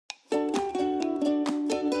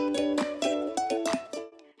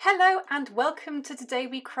Hello and welcome to Today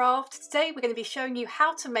We Craft. Today we're going to be showing you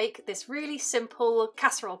how to make this really simple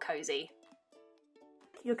casserole cozy.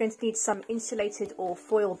 You're going to need some insulated or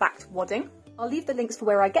foil backed wadding. I'll leave the links for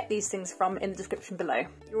where I get these things from in the description below.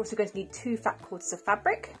 You're also going to need 2 flat quarters of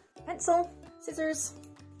fabric, a pencil, scissors,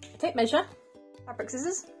 a tape measure, fabric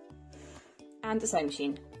scissors, and a sewing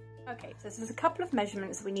machine. Okay, so there's a couple of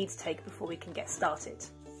measurements that we need to take before we can get started.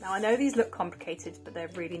 Now I know these look complicated, but they're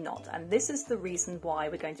really not, and this is the reason why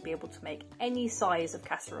we're going to be able to make any size of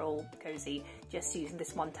casserole cozy just using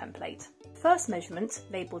this one template. First measurement,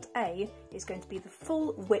 labelled A, is going to be the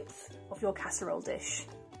full width of your casserole dish.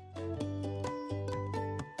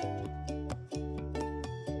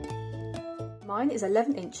 Mine is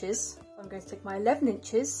 11 inches, so I'm going to take my 11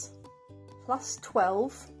 inches plus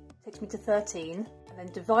 12, takes me to 13, and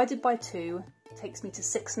then divided by 2 takes me to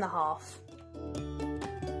 6.5.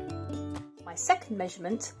 My second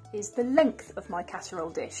measurement is the length of my casserole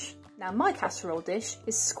dish. Now my casserole dish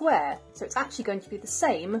is square, so it's actually going to be the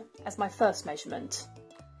same as my first measurement.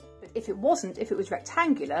 But if it wasn't, if it was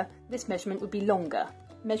rectangular, this measurement would be longer.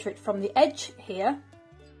 Measure it from the edge here,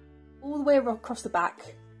 all the way across the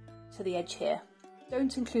back to the edge here.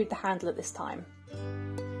 Don't include the handle at this time.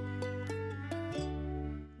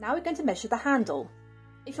 Now we're going to measure the handle.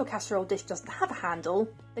 If your casserole dish doesn't have a handle,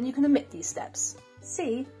 then you can omit these steps.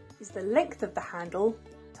 C is the length of the handle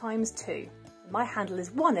times 2. My handle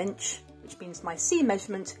is 1 inch, which means my C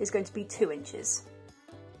measurement is going to be 2 inches.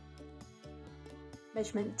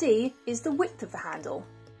 Measurement D is the width of the handle.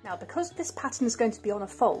 Now because this pattern is going to be on a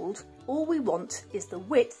fold, all we want is the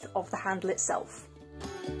width of the handle itself.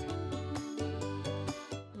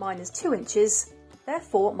 Mine is 2 inches,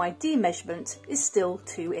 therefore my D measurement is still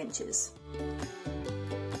 2 inches.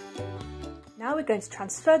 Now we're going to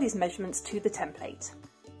transfer these measurements to the template.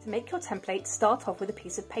 To make your template, start off with a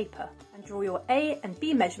piece of paper and draw your A and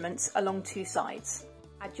B measurements along 2 sides.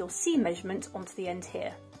 Add your C measurement onto the end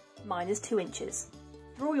here. Mine is 2 inches.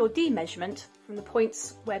 Draw your D measurement from the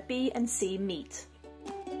points where B and C meet.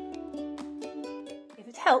 If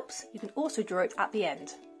it helps, you can also draw it at the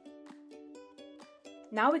end.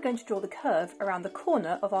 Now we're going to draw the curve around the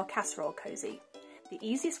corner of our casserole cozy. The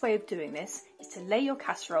easiest way of doing this is to lay your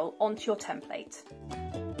casserole onto your template.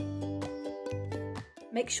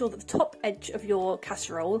 Make sure that the top edge of your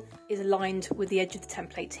casserole is aligned with the edge of the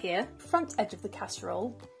template here. The front edge of the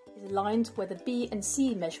casserole is aligned where the B and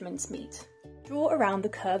C measurements meet. Draw around the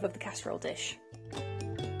curve of the casserole dish.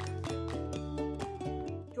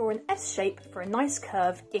 Draw an S shape for a nice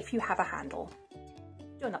curve if you have a handle.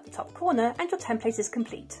 Join up the top corner and your template is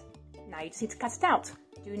complete. Now you just need to cut it out.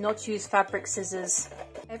 Do not use fabric scissors.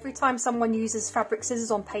 Every time someone uses fabric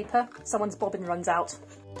scissors on paper, someone's bobbin runs out.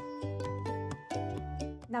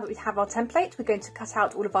 Now that we have our template, we're going to cut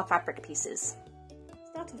out all of our fabric pieces.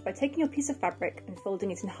 Start off by taking your piece of fabric and folding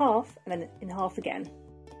it in half and then in half again.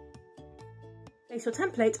 Place your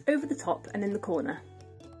template over the top and in the corner.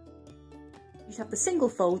 You should have the single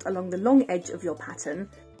fold along the long edge of your pattern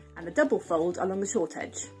and the double fold along the short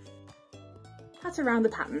edge. Cut around the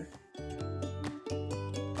pattern.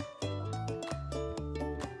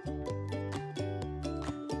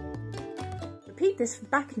 Repeat this for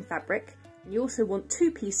backing fabric. You also want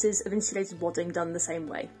 2 pieces of insulated wadding done the same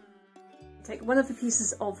way. Take one of the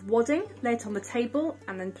pieces of wadding, lay it on the table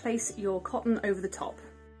and then place your cotton over the top.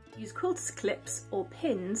 Use quilter's clips or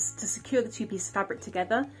pins to secure the 2 pieces of fabric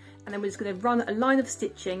together, and then we're just going to run a line of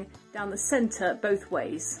stitching down the centre both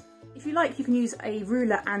ways. If you like, you can use a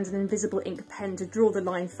ruler and an invisible ink pen to draw the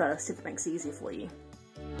line first if it makes it easier for you.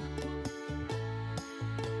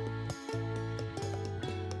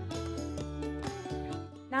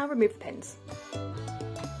 Now remove the pins.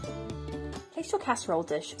 Place your casserole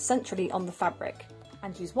dish centrally on the fabric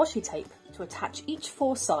and use washi tape to attach each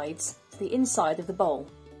 4 sides to the inside of the bowl.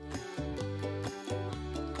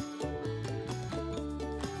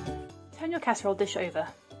 Turn your casserole dish over.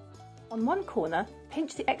 On one corner,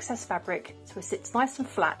 pinch the excess fabric so it sits nice and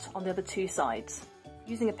flat on the other 2 sides.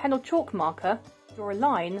 Using a pen or chalk marker, draw a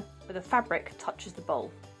line where the fabric touches the bowl.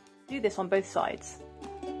 Do this on both sides.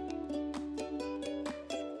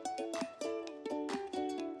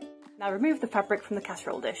 Now remove the fabric from the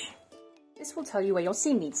casserole dish. This will tell you where your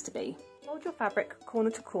seam needs to be. Fold your fabric corner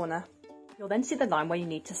to corner. You'll then see the line where you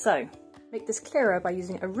need to sew. Make this clearer by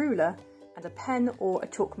using a ruler and a pen or a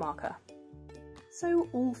chalk marker. Sew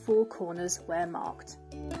all 4 corners where marked.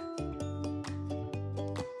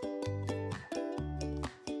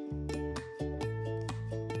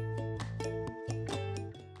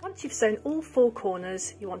 Once you've sewn all 4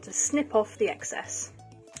 corners, you want to snip off the excess.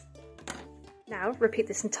 Now repeat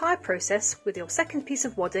this entire process with your second piece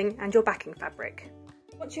of wadding and your backing fabric.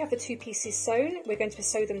 Once you have the two pieces sewn, we're going to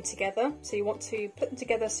sew them together. So you want to put them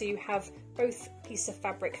together so you have both pieces of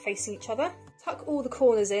fabric facing each other. Tuck all the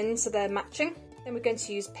corners in so they're matching. Then we're going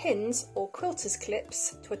to use pins or quilter's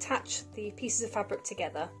clips to attach the pieces of fabric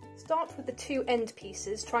together. Start with the two end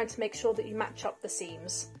pieces, trying to make sure that you match up the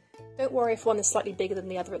seams. Don't worry if one is slightly bigger than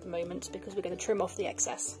the other at the moment, because we're going to trim off the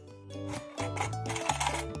excess.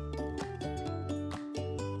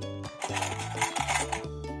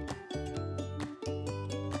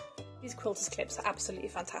 These quilter's clips are absolutely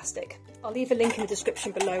fantastic. I'll leave a link in the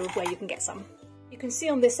description below of where you can get some. You can see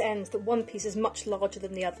on this end that one piece is much larger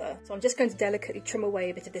than the other, so I'm just going to delicately trim away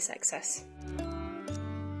a bit of this excess.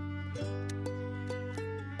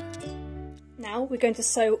 Now we're going to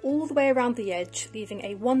sew all the way around the edge, leaving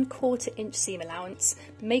a 1/4 inch seam allowance,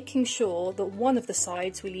 making sure that one of the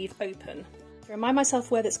sides we leave open. To remind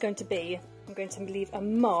myself where that's going to be, I'm going to leave a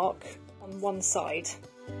mark on one side.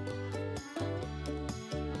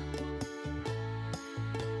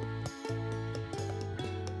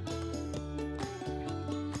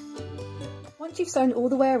 Once you've sewn all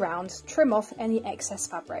the way around, trim off any excess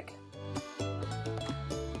fabric.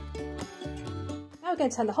 Now we're going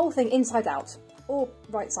to turn the whole thing inside out, or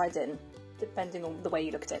right side in, depending on the way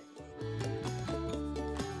you look at it.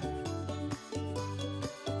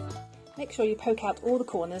 Make sure you poke out all the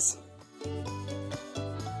corners.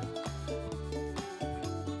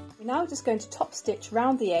 We're now just going to top stitch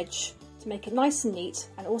round the edge to make it nice and neat,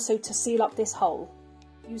 and also to seal up this hole.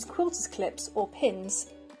 Use quilter's clips or pins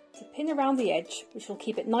to pin around the edge, which will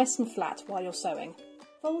keep it nice and flat while you're sewing.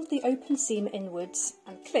 Fold the open seam inwards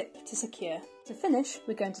and clip to secure. To finish,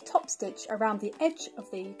 we're going to top stitch around the edge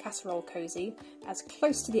of the casserole cosy as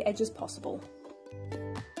close to the edge as possible.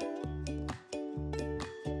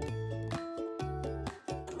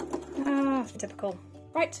 Ah, typical.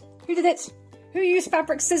 Right, who did it? Who used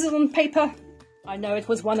fabric, scissors and paper? I know it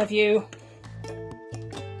was one of you.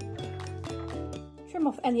 Trim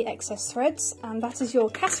off any excess threads, and that is your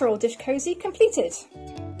casserole dish cosy completed.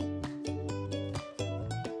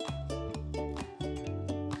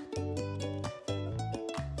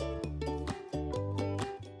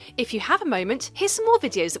 If you have a moment, here's some more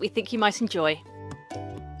videos that we think you might enjoy.